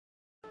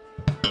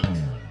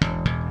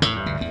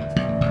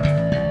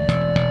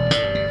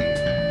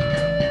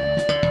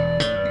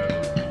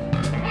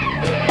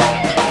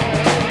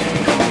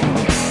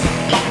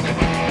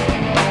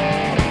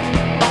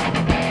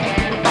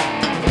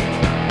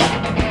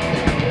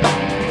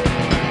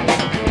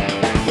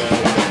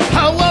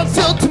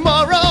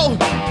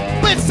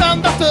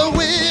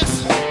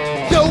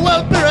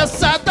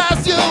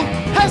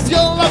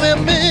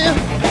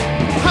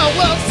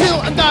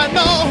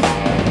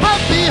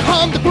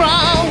on the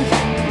ground.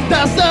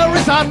 That's the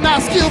reason I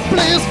ask you,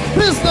 please,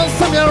 please don't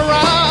send me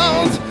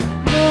around.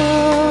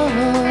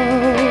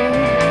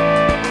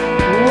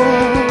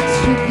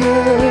 Once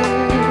again,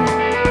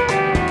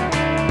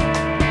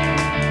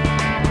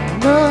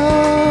 now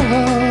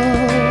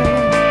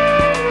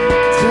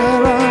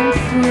that I'm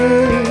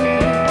free.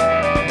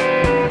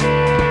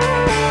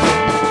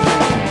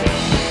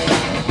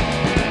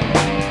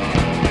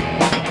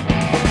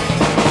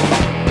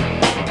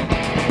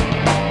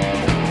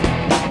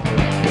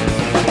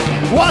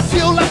 What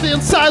you left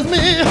inside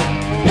me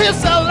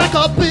is a lack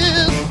of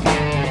peace.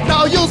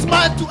 Now you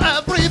smile to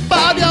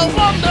everybody, I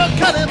wonder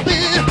can it be?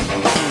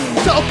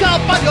 Talk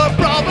about your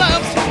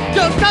problems,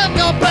 your time,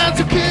 your plans,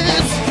 your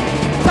kids.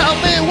 Tell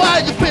me why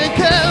you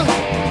thinking,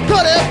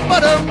 could it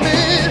bother me?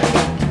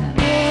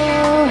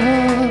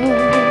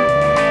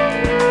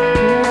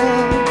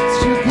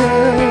 Once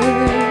again,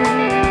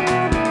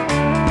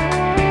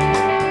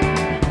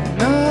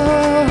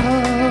 now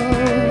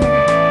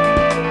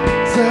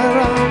that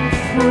I'm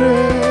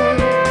free.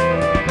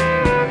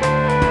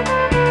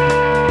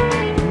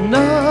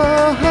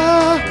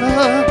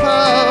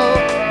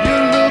 You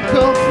look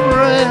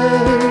afraid,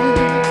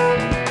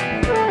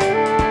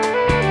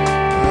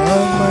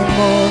 and my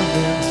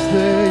mornings,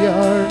 they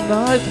are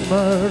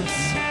nightmares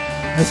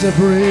as I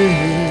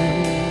breathe.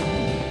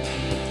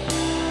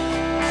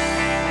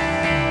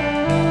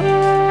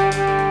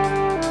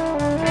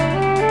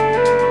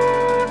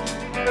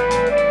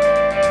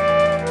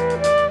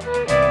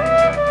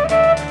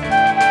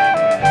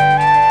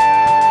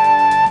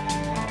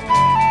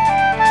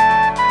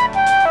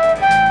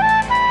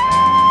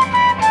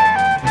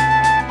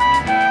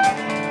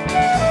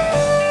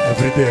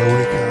 Every day I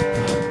wake up,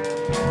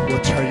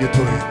 what are you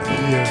doing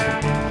here?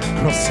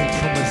 Crossing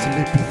through my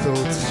sleepy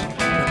thoughts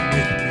that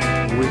make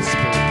me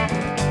whisper.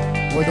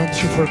 Why don't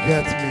you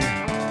forget me?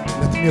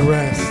 Let me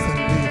rest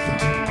and live.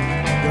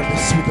 You're the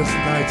sweetest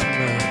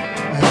nightmare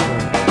ever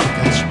to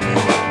touch me.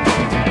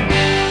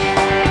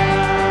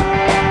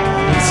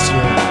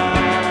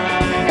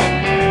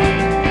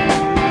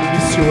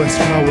 Miss you as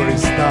flower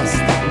is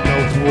dust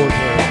without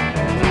water.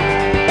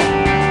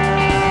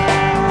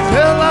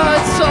 The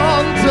lights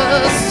on the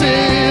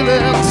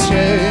ceiling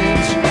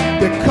change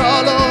the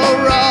color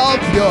of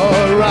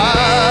your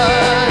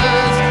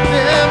eyes.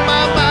 In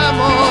my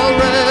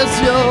memories,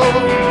 you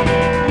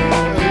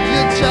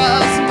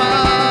just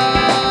smile.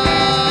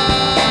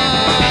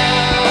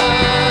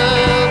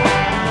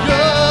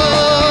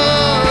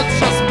 You're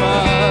just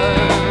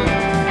mine.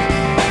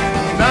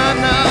 Na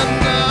na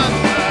na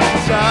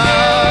na.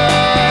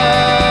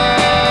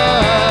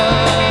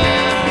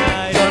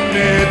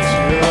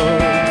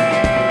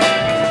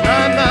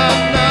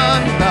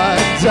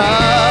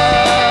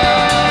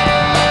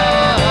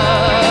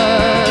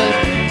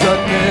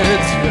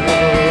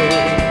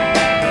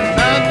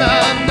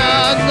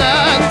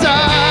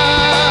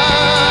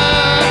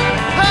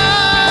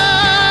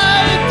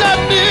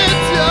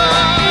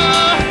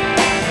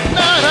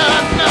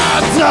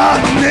 I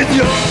don't need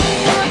you.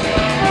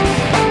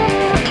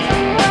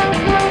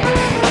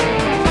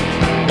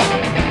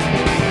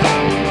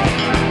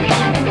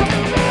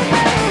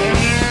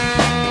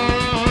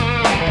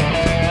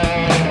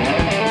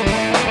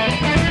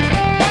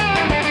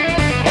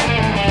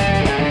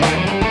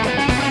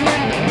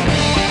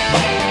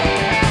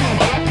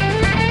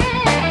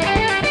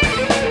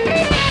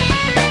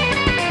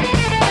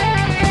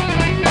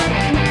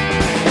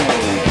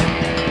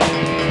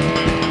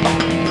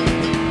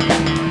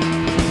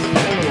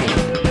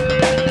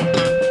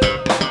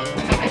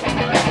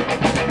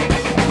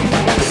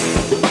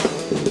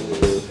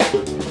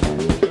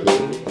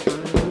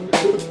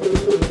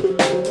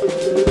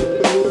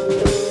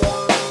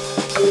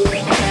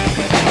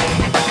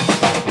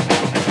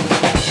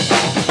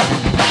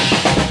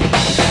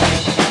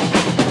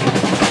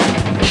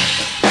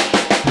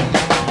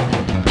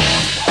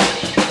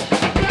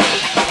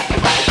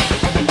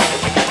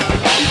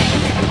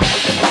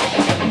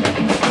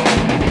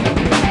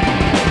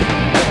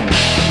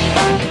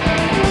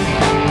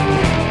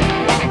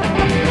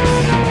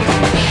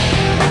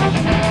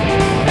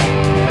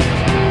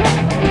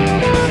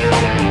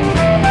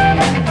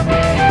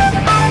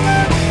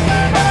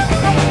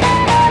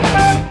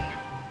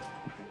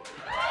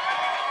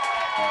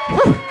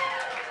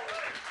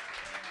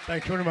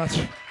 Thank you very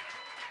much.